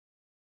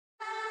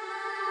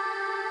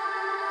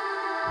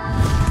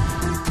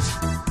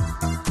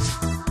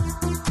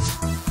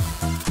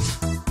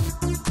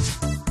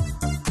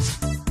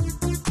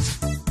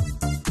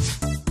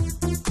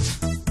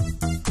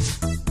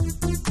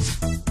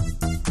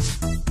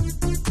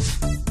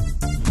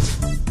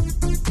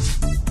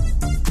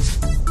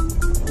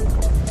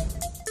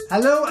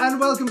Hello and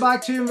welcome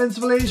back to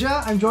Invincible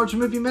Asia. I'm George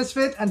from Movie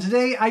Misfit, and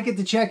today I get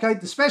to check out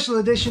the special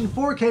edition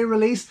 4K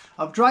release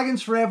of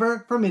Dragons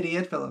Forever from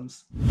Idiot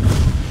Films.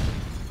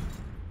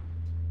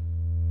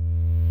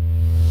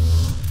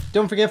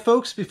 Don't forget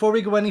folks, before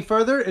we go any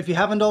further, if you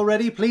haven't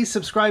already, please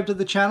subscribe to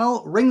the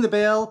channel, ring the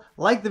bell,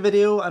 like the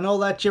video and all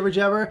that jibber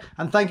jabber,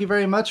 and thank you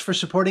very much for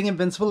supporting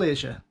Invincible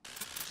Asia.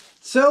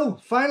 So,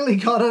 finally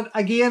got it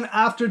again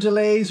after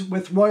delays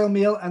with Royal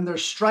Mail and their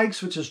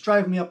strikes, which is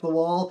driving me up the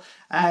wall.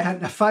 I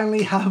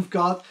finally have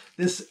got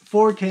this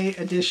 4K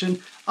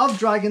edition of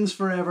Dragons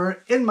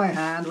Forever in my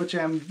hand, which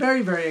I'm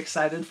very, very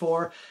excited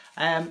for.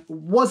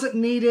 Was it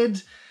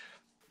needed?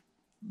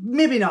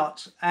 Maybe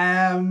not.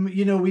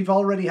 You know, we've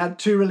already had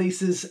two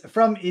releases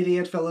from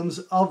Idiot Films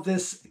of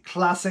this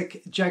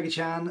classic Jackie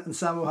Chan and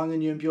Sammo Hung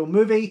and Yuen Biao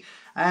movie.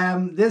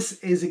 This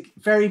is a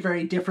very,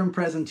 very different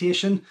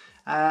presentation.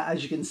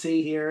 As you can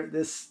see here,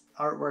 this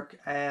artwork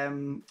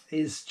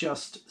is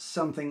just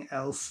something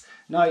else.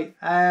 Now,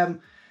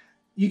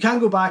 you can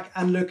go back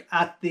and look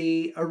at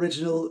the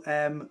original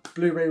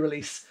Blu-ray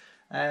release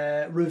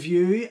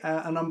review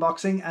and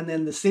unboxing, and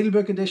then the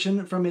Steelbook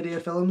edition from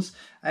Idiot Films.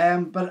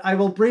 But I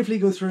will briefly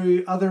go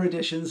through other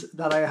editions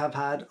that I have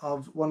had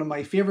of one of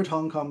my favourite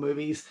Hong Kong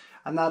movies,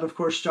 and that of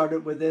course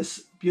started with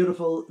this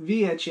beautiful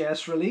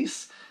VHS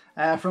release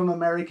from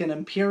American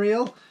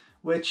Imperial,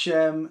 which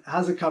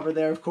has a cover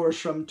there, of course,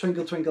 from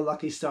Twinkle Twinkle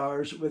Lucky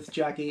Stars with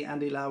Jackie,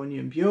 Andy Lau and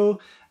Yuen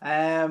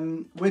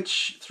Biao,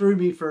 which threw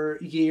me for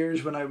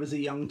years when I was a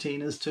young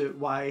teen as to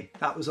why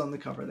that was on the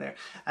cover there.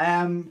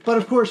 But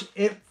of course,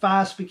 it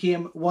fast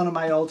became one of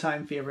my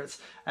all-time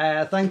favourites.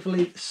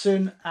 Thankfully,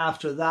 soon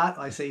after that,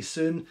 I say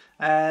soon,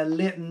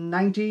 late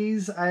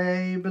 90s,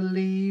 I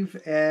believe,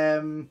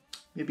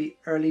 maybe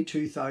early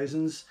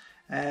 2000s,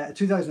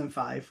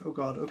 2005, oh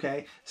god,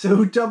 okay.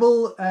 So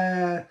double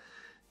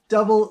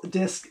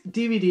disc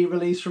DVD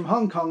release from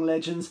Hong Kong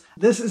Legends.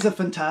 This is a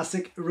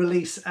fantastic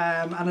release,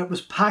 and it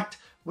was packed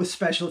with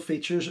special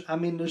features. I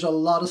mean, there's a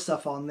lot of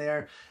stuff on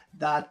there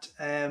that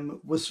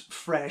was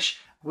fresh,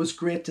 was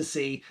great to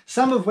see,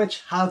 some of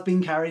which have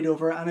been carried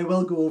over, and I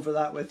will go over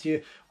that with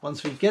you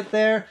once we get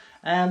there.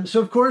 So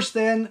of course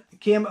then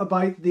came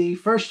about the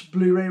first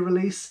Blu-ray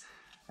release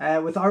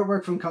with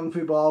artwork from Kung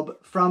Fu Bob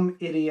from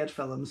Idiot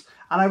Films,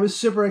 and I was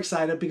super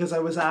excited because I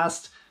was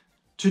asked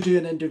to do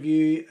an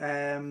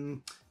interview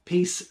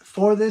piece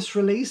for this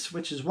release,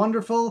 which is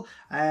wonderful.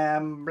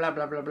 Blah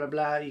blah blah blah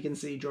blah. You can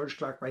see George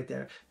Clark right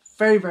there.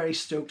 Very, very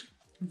stoked,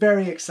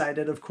 very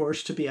excited, of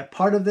course, to be a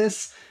part of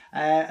this.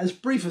 As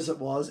brief as it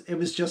was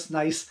just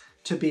nice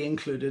to be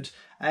included.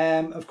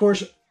 Of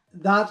course,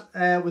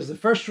 that was the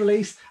first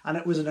release, and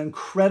it was an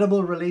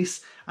incredible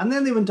release. And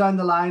then they went down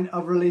the line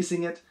of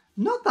releasing it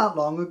not that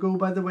long ago,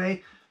 by the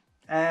way,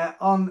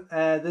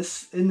 in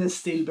this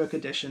Steelbook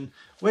edition,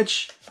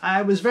 which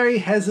I was very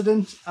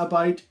hesitant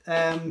about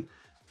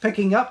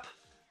picking up,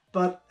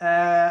 but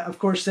of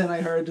course then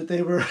I heard that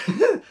they were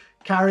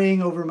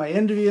carrying over my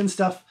interview and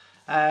stuff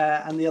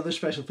and the other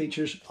special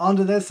features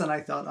onto this, and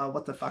I thought, oh,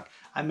 what the fuck,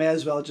 I may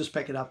as well just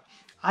pick it up.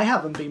 I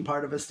haven't been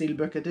part of a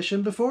Steelbook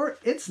edition before.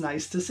 It's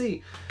nice to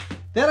see.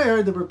 Then I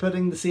heard they were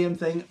putting the same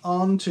thing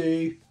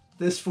onto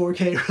this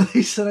 4K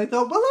release, and I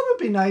thought, well, that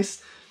would be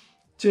nice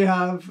to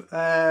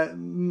have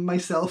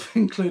myself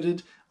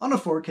included on a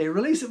 4K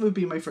release. It would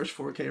be my first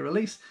 4K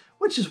release,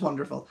 which is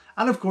wonderful.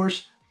 And of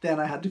course, then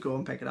I had to go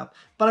and pick it up.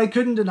 But I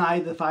couldn't deny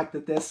the fact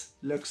that this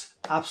looks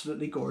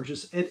absolutely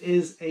gorgeous. It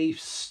is a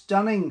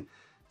stunning,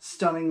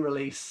 stunning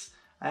release.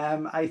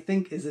 I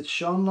think, is it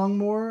Sean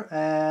Longmore?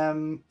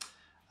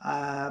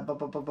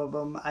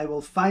 I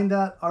will find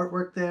that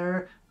artwork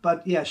there.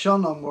 But yeah,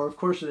 Sean Longmore, of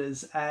course it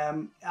is.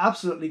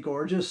 Absolutely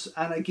gorgeous.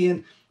 And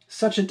again,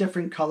 such a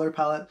different colour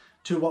palette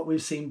to what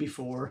we've seen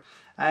before.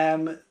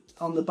 On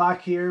the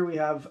back here, we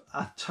have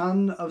a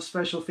ton of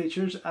special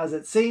features, as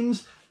it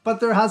seems, but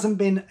there hasn't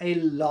been a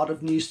lot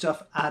of new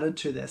stuff added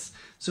to this.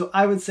 So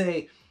I would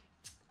say,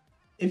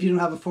 if you don't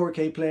have a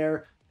 4K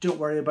player, don't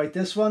worry about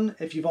this one.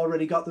 If you've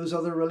already got those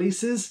other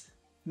releases,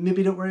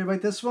 maybe don't worry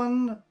about this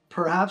one.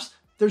 Perhaps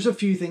there's a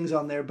few things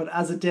on there, but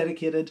as a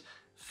dedicated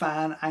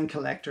fan and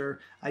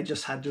collector, I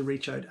just had to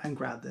reach out and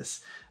grab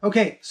this.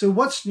 Okay, so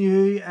what's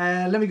new?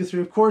 Let me go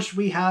through. Of course,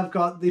 we have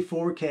got the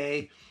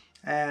 4K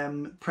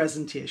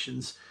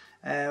presentations,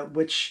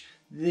 which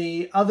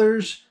the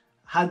others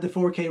had the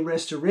 4K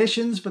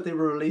restorations, but they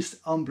were released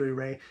on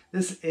Blu-ray.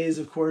 This is,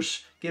 of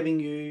course, giving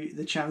you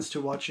the chance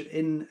to watch it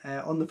in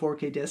on the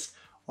 4K disc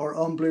or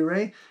on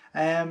Blu-ray.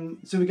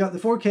 So we got the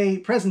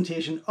 4K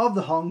presentation of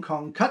the Hong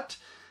Kong cut.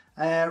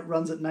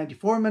 Runs at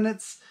 94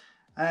 minutes.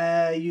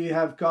 You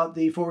have got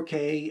the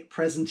 4K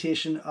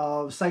presentation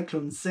of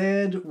Cyclone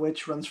Z,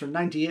 which runs for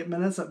 98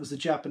 minutes. That was the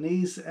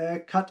Japanese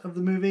cut of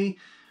the movie.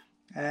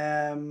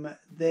 Then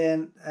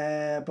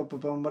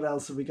what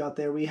else have we got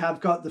there? We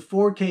have got the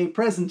 4K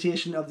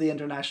presentation of the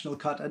international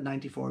cut at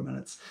 94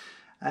 minutes.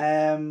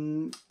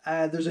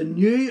 There's a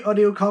new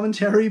audio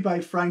commentary by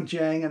Frank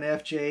Jiang and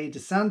FJ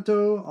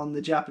DeSanto on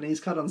the Japanese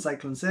cut on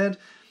Cyclone Z.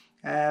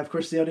 Of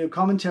course, the audio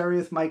commentary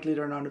with Mike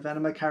Leader and Arnav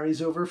Venema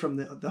carries over from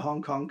the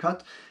Hong Kong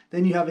cut.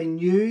 Then you have a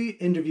new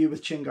interview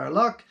with Chingar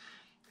Lok,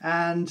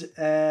 and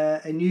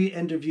a new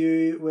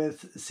interview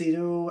with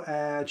Sido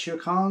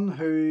Chiakan,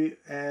 who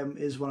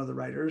is one of the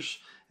writers,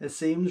 it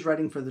seems,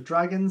 writing for the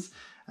Dragons.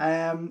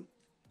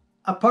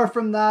 Apart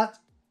from that,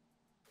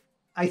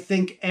 I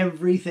think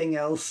everything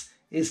else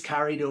is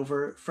carried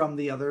over from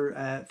the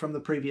other, from the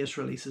previous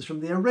releases,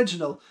 from the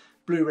original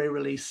Blu-ray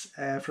release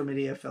from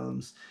Idea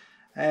Films.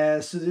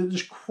 So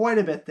there's quite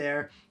a bit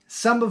there,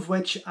 some of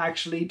which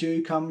actually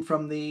do come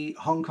from the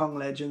Hong Kong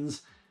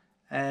Legends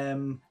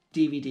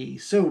DVD.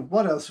 So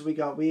what else have we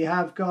got? We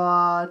have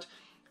got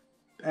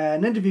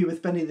an interview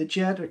with Benny the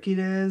Jet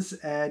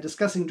Urquidez,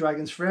 discussing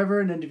Dragons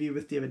Forever, an interview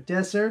with David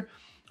Desser,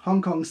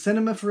 Hong Kong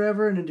Cinema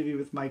Forever, an interview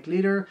with Mike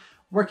Leader,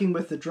 Working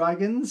with the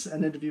Dragons,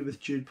 an interview with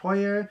Jude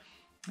Poyer,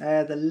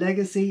 the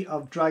Legacy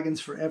of Dragons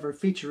Forever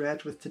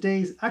featurette with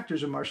today's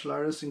actors and martial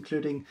artists,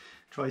 including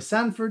Troy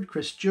Sanford,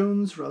 Chris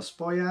Jones, Ross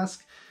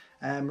Boyask,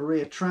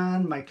 Maria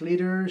Tran, Mike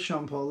Leader,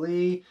 Sean Paul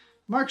Lee,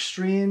 Mark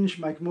Strange,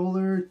 Mike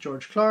Moeller,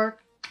 George Clark,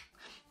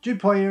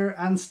 Jude Poyer,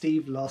 and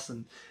Steve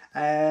Lawson.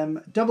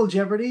 Double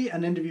Jeopardy,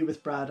 an interview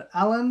with Brad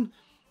Allen.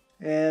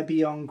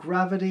 Beyond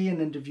Gravity, an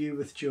interview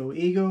with Joe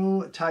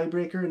Ego.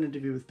 Tiebreaker, an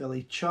interview with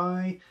Billy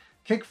Choi.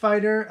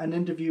 Kickfighter, an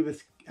interview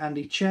with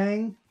Andy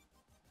Chang.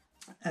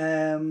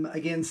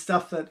 Again,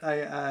 stuff that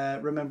I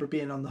remember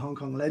being on the Hong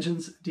Kong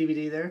Legends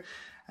DVD there.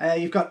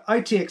 You've got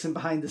outtakes and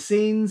behind the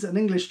scenes, an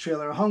English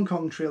trailer, a Hong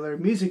Kong trailer,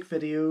 music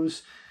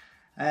videos,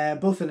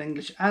 both in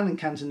English and in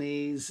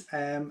Cantonese,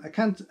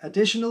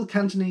 additional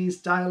Cantonese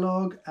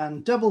dialogue,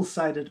 and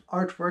double-sided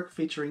artwork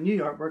featuring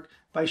new artwork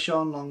by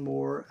Sean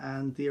Longmore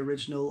and the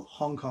original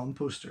Hong Kong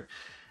poster.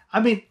 I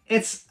mean,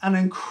 it's an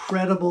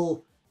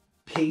incredible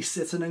piece.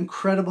 It's an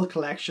incredible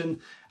collection.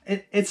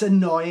 It's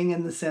annoying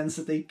in the sense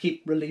that they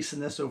keep releasing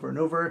this over and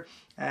over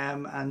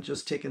and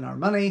just taking our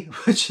money,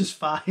 which is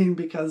fine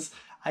because,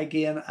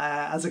 again,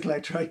 as a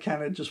collector, I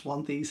kind of just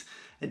want these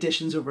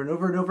editions over and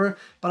over and over.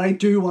 But I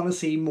do want to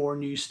see more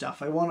new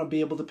stuff. I want to be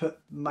able to put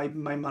my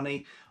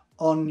money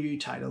on new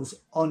titles,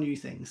 on new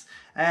things.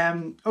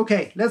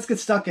 Okay, let's get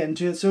stuck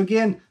into it. So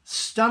again,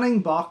 stunning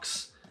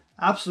box.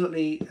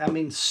 Absolutely, I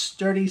mean,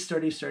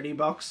 sturdy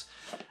box.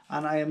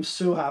 And I am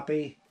so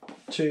happy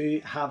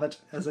to have it,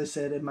 as I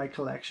said, in my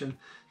collection.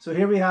 So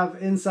here we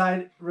have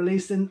inside,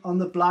 released on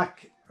the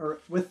black, or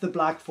with the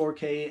black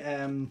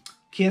 4K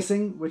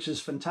casing, which is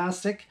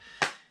fantastic.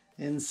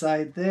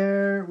 Inside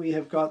there we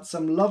have got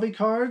some lobby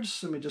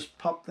cards. Let me just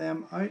pop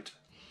them out.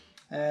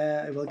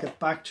 I will get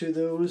back to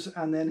those.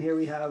 And then here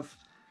we have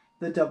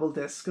the double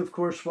disc. Of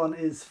course, one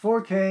is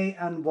 4K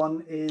and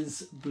one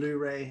is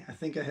Blu-ray. I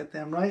think I hit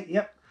them right.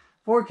 Yep,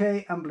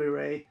 4K and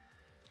Blu-ray.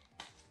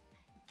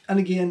 And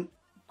again,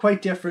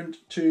 quite different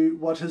to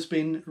what has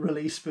been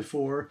released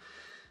before,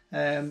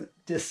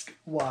 disc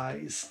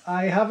wise.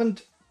 I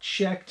haven't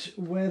checked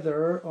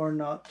whether or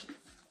not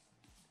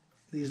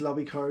these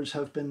lobby cards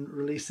have been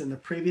released in the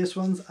previous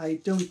ones.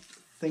 I don't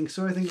think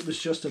so. I think it was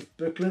just a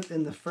booklet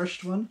in the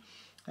first one.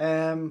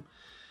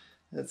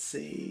 Let's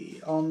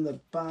see, on the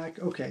back.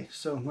 Okay,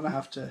 so I'm gonna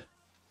have to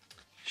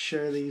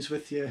share these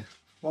with you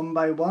one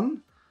by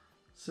one.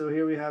 So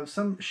here we have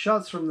some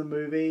shots from the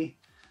movie,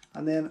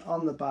 and then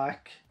on the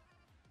back,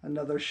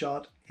 another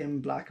shot in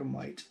black and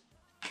white.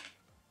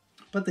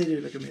 But they do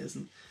look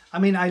amazing. I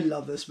mean, I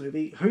love this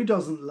movie. Who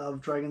doesn't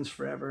love Dragons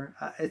Forever?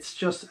 It's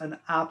just an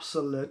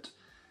absolute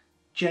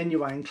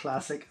genuine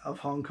classic of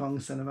Hong Kong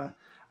cinema.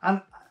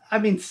 And I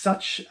mean,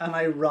 such an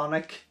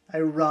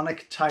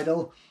ironic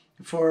title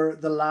for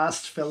the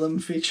last film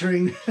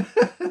featuring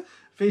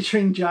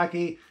featuring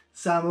Jackie,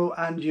 Sammo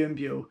and Yuen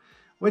Biao,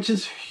 which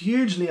is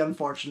hugely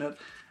unfortunate.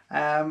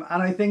 And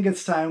I think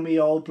it's time we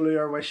all blew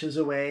our wishes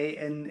away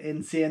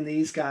in seeing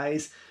these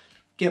guys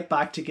get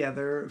back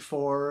together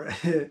for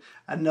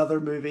another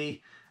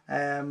movie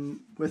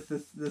with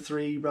the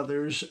three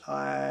brothers,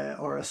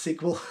 or a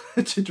sequel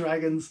to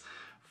Dragons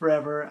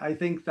Forever. I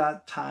think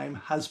that time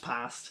has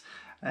passed.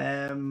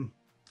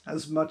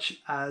 As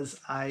much as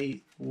I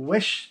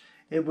wish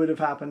it would have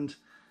happened,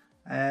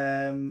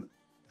 and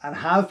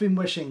have been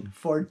wishing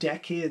for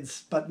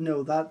decades, but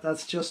no,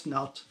 that's just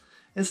not,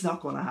 it's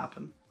not going to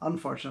happen,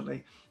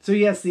 unfortunately. So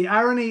yes, the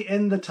irony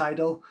in the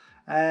title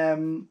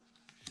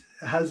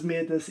has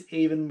made this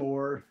even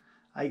more,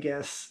 I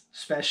guess,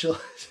 special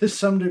to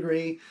some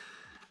degree.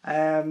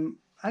 And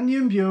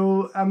Yuen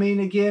Biao, I mean,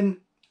 again,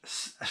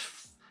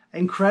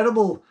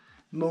 incredible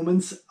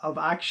moments of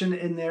action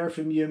in there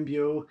from Yuen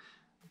Biao,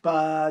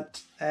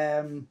 but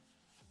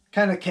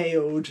kind of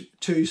KO'd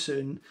too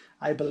soon,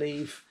 I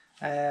believe,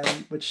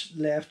 which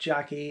left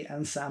Jackie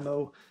and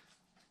Sammo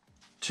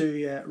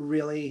to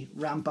really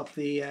ramp up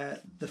the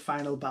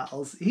final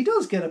battles. He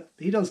does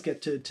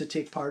get to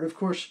take part, of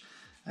course,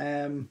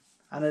 and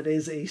it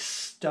is a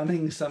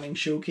stunning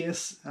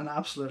showcase, an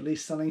absolutely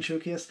stunning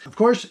showcase. Of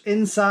course,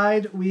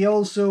 inside we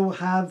also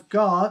have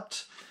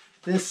got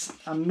this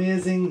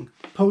amazing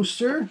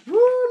poster. Woo,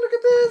 look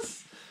at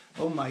this!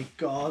 Oh my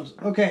god.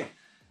 Okay,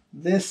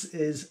 this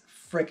is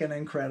freaking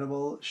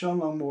incredible. Sean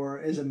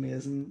Longmore is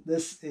amazing.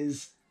 This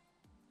is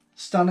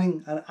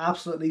stunning, an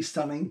absolutely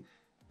stunning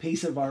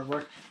piece of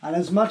artwork. And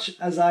as much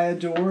as I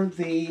adore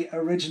the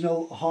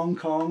original Hong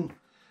Kong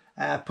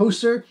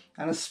poster,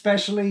 and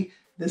especially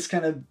this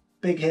kind of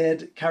big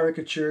head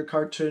caricature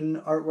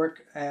cartoon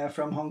artwork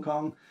from Hong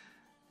Kong,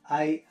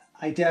 I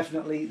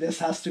definitely, this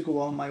has to go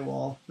on my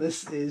wall.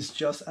 This is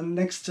just, and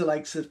next to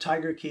likes of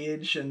Tiger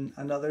Cage and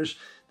others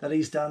that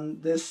he's done,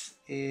 this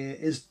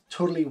is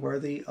totally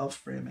worthy of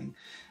framing.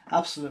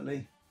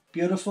 Absolutely.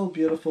 Beautiful,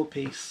 beautiful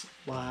piece.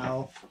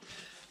 Wow.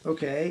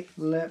 Okay,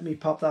 let me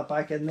pop that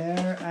back in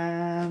there.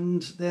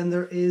 And then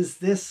there is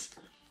this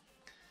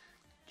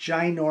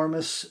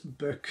ginormous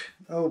book.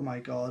 Oh my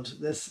God,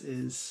 this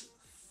is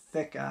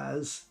thick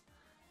as.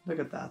 Look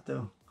at that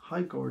though.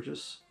 How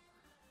gorgeous.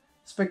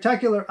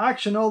 Spectacular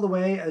action all the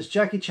way as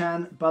Jackie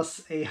Chan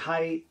busts a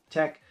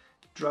high-tech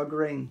drug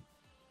ring.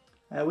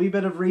 A wee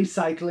bit of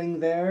recycling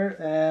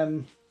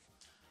there,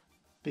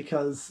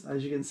 because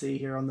as you can see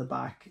here on the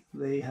back,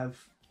 they have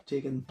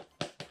taken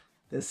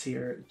this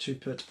here to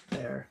put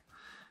there,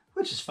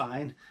 which is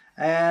fine.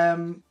 I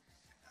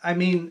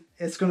mean,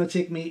 it's going to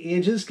take me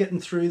ages getting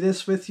through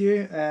this with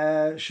you,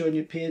 showing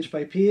you page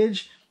by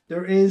page.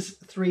 There is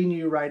 3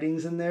 new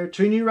writings in there.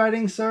 2 new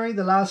writings, sorry.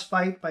 The Last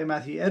Fight by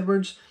Matthew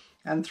Edwards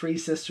and Three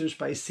Sisters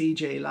by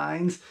C.J.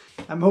 Lines.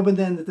 I'm hoping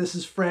then that this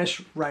is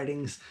fresh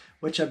writings,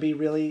 which I'd be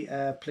really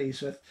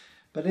pleased with.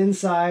 But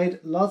inside,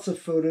 lots of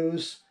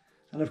photos,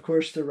 and of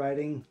course the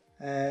writing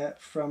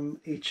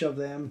from each of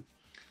them.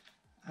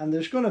 And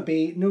there's going to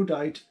be, no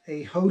doubt,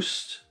 a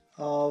host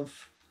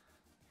of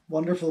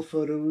wonderful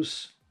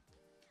photos.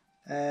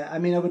 I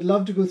mean, I would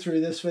love to go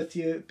through this with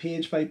you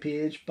page by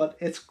page, but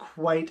it's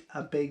quite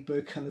a big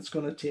book and it's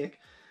going to take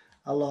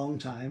a long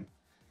time.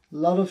 A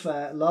lot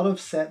of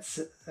sets,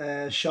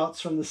 shots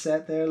from the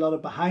set there, a lot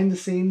of behind the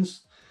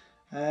scenes,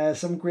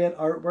 some great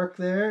artwork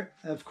there,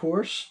 of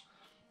course.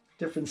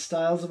 Different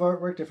styles of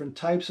artwork, different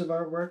types of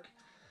artwork.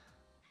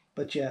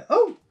 But yeah,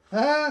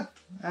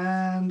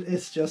 and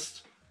it's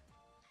just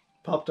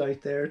popped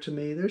out there to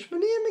me. There's my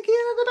name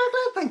again in the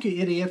background. Thank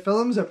you, Idiot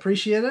Films. I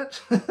appreciate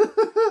it.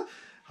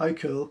 How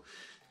cool.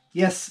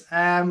 Yes,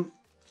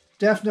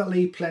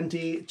 definitely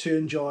plenty to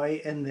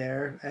enjoy in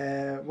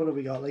there. What have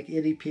we got? Like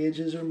 80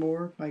 pages or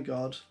more? My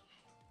God.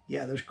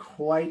 Yeah, there's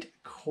quite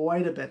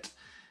a bit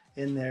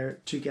in there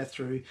to get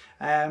through.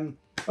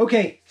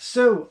 Okay,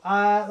 so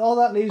all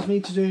that leaves me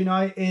to do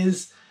now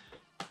is...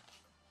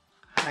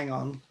 Hang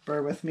on,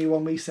 bear with me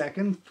 1 wee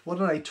second. What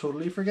did I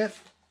totally forget?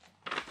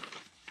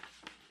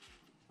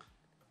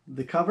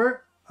 The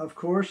cover, of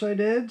course I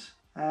did.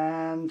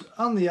 And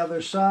on the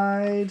other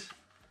side,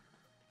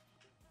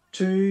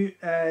 2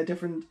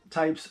 different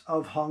types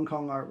of Hong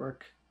Kong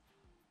artwork,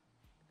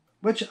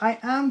 which I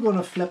am going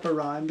to flip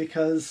around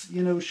because,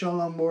 you know, Sean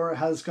Longmore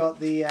has got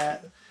the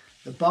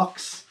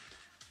box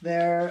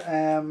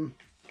there,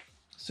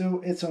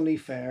 so it's only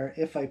fair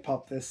if I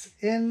pop this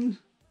in.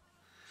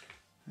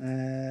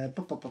 I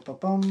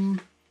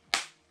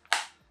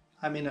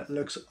mean, it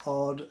looks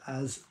odd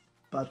as,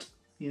 but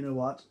you know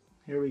what?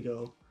 Here we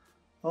go.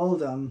 All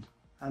done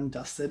and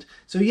dusted.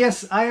 So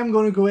yes, I am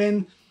going to go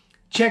in,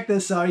 check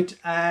this out.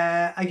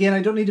 Again,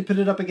 I don't need to put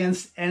it up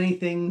against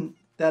anything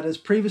that has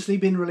previously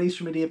been released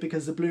from Idiot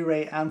because the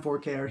Blu-ray and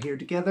 4K are here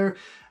together.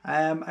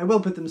 I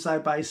will put them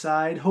side by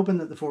side, hoping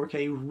that the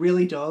 4K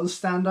really does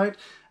stand out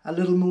a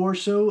little more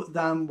so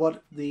than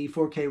what the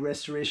 4K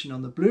restoration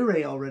on the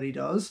Blu-ray already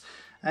does.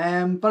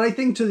 But I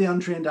think to the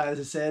untrained eye, as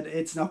I said,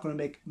 it's not going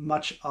to make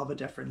much of a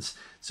difference.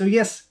 So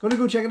yes, going to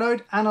go check it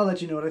out and I'll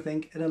let you know what I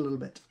think in a little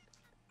bit.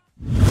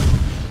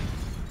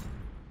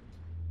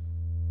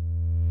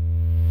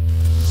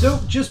 So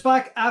just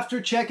back after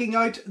checking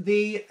out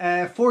the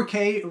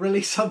 4K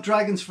release of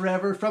Dragons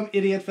Forever from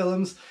Idiot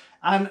Films,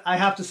 and I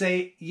have to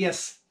say,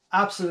 yes,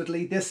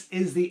 absolutely, this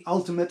is the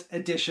ultimate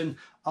edition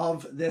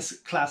of this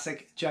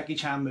classic Jackie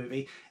Chan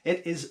movie.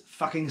 It is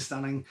fucking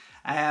stunning.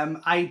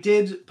 I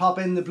did pop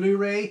in the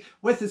Blu-ray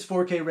with its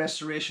 4K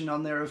restoration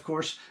on there, of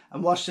course,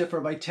 and watched it for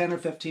about 10 or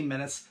 15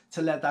 minutes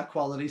to let that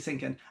quality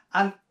sink in.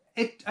 And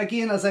it,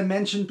 again, as I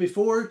mentioned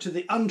before, to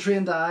the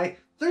untrained eye,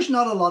 there's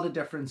not a lot of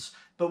difference.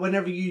 But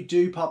whenever you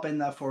do pop in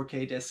that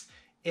 4K disc,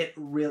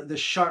 the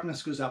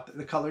sharpness goes up,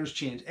 the colors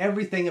change.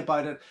 Everything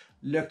about it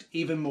looked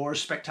even more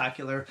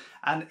spectacular,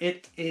 and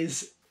it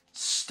is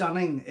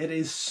stunning. It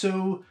is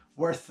so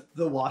worth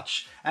the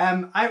watch.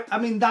 I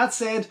mean, that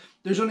said,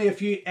 there's only a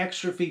few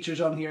extra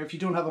features on here. If you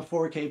don't have a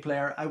 4K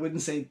player, I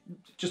wouldn't say,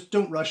 just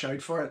don't rush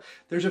out for it.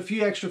 There's a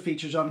few extra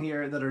features on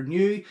here that are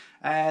new.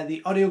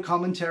 The audio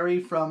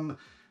commentary from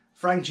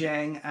Frank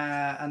Jiang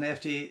and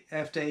FJ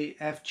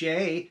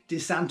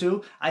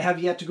DeSanto, I have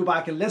yet to go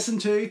back and listen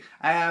to.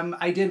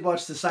 I did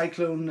watch the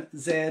Cyclone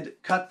Z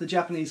cut, the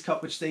Japanese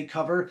cut, which they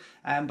cover,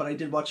 but I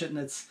did watch it in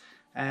its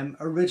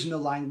original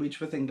language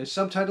with English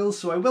subtitles,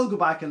 so I will go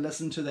back and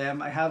listen to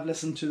them. I have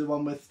listened to the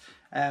one with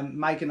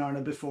Mike and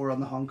Arna before on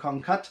the Hong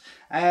Kong cut.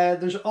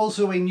 There's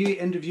also a new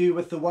interview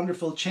with the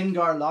wonderful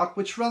Chingar Locke,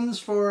 which runs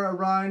for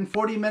around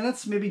 40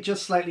 minutes, maybe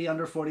just slightly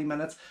under 40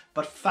 minutes,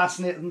 but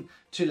fascinating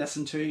to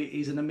listen to.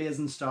 He's an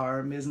amazing star,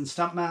 amazing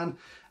stuntman,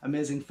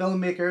 amazing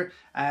filmmaker,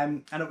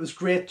 and it was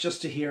great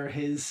just to hear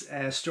his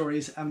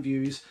stories and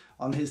views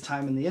on his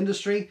time in the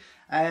industry.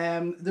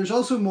 There's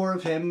also more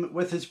of him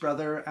with his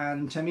brother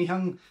and Timmy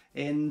Hung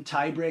in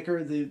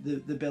Tiebreaker,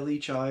 the Billy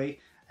Chow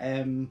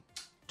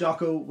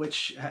doco,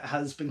 which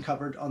has been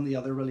covered on the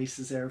other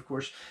releases there, of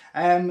course.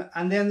 And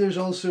then there's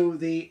also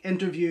the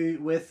interview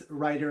with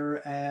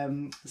writer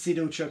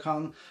Sido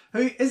Chukon,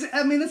 who is,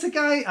 I mean, it's a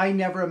guy I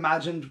never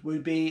imagined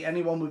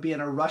anyone would be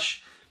in a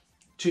rush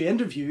to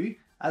interview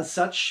as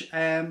such,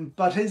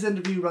 but his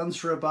interview runs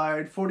for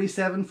about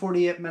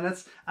 47-48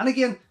 minutes, and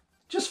again,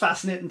 just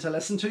fascinating to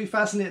listen to,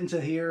 fascinating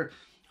to hear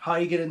how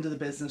you get into the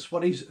business, who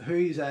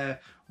he's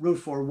wrote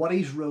for, what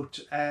he's wrote,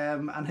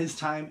 and his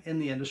time in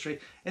the industry.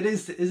 It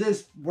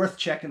is worth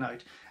checking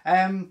out.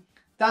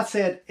 That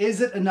said,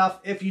 is it enough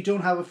if you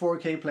don't have a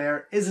 4K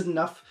player? Is it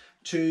enough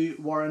to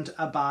warrant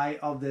a buy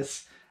of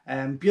this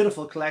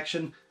beautiful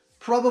collection?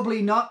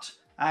 Probably not.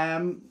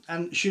 And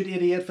should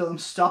 88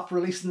 Films stop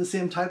releasing the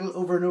same title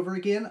over and over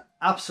again?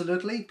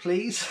 Absolutely,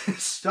 please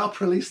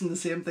stop releasing the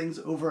same things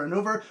over and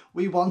over.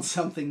 We want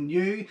something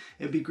new.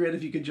 It'd be great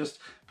if you could just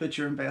put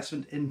your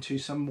investment into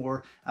some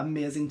more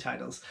amazing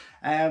titles.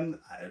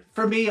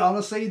 For me,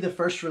 honestly, the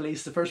first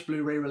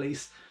Blu-ray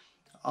release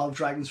of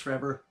Dragons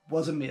Forever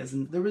was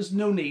amazing. There was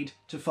no need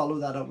to follow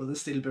that up with a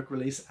Steelbook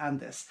release and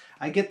this.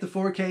 I get the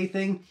 4K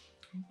thing,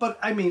 but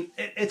I mean,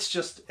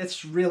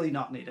 it's really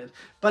not needed.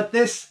 But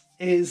this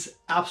is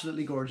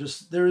absolutely gorgeous.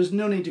 There is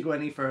no need to go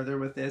any further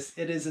with this.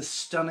 It is a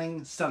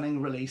stunning, stunning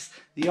release.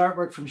 The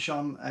artwork from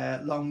Sean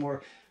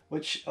Longmore,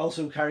 which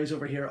also carries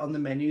over here on the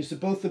menus. So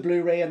both the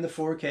Blu-ray and the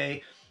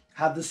 4K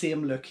have the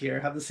same look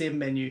here, have the same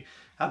menu,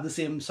 have the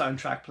same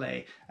soundtrack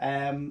play.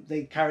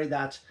 They carry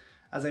that,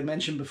 as I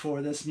mentioned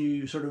before, this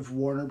new sort of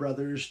Warner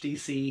Brothers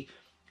DC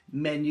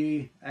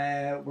menu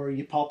where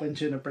you pop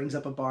into and it brings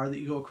up a bar that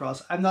you go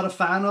across. I'm not a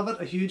fan of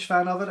it, a huge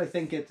fan of it. I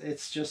think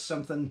it's just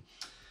something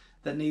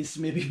that needs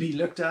to maybe be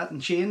looked at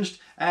and changed.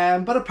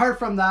 But apart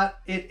from that,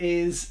 it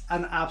is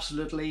an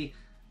absolutely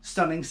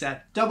stunning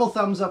set. Double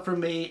thumbs up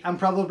from me, and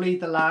probably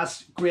the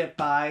last great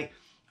buy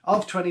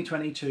of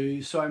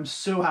 2022. So I'm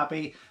so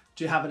happy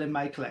to have it in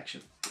my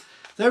collection.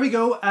 There we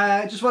go.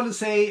 Just wanted to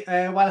say,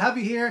 while I have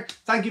you here,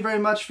 thank you very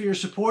much for your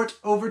support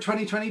over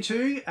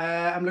 2022.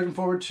 I'm looking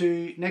forward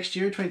to next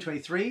year,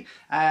 2023,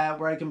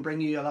 where I can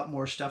bring you a lot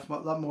more stuff, a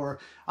lot more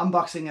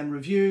unboxing and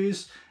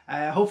reviews,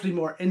 hopefully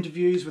more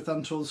interviews with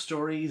untold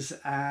stories,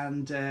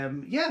 and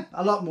yeah,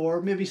 a lot more,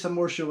 maybe some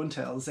more show and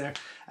tells there.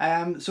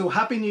 So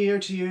happy New Year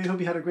to you. Hope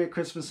you had a great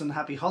Christmas and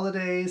happy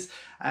holidays.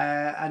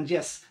 And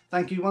yes,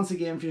 thank you once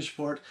again for your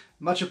support.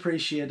 Much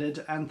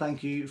appreciated, and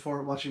thank you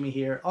for watching me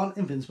here on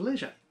Invincible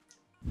Asia.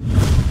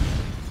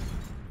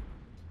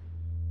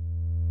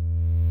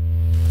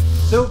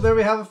 So there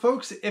we have it,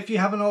 folks. If you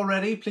haven't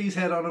already, please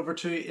head on over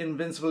to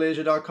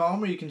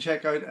invincibleasia.com, where you can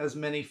check out as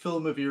many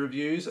full movie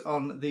reviews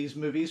on these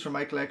movies from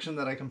my collection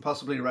that I can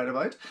possibly write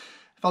about.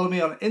 Follow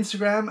me on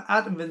Instagram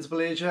at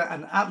InvincibleAsia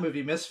and at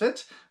Movie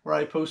Misfit, where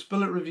I post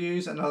bullet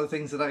reviews and other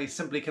things that I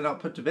simply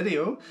cannot put to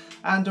video.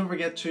 And don't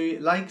forget to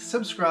like,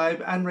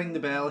 subscribe and ring the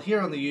bell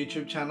here on the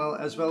YouTube channel,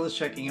 as well as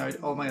checking out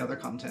all my other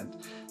content.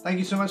 Thank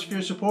you so much for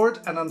your support,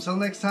 and until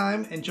next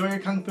time, enjoy your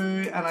Kung Fu,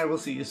 and I will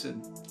see you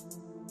soon.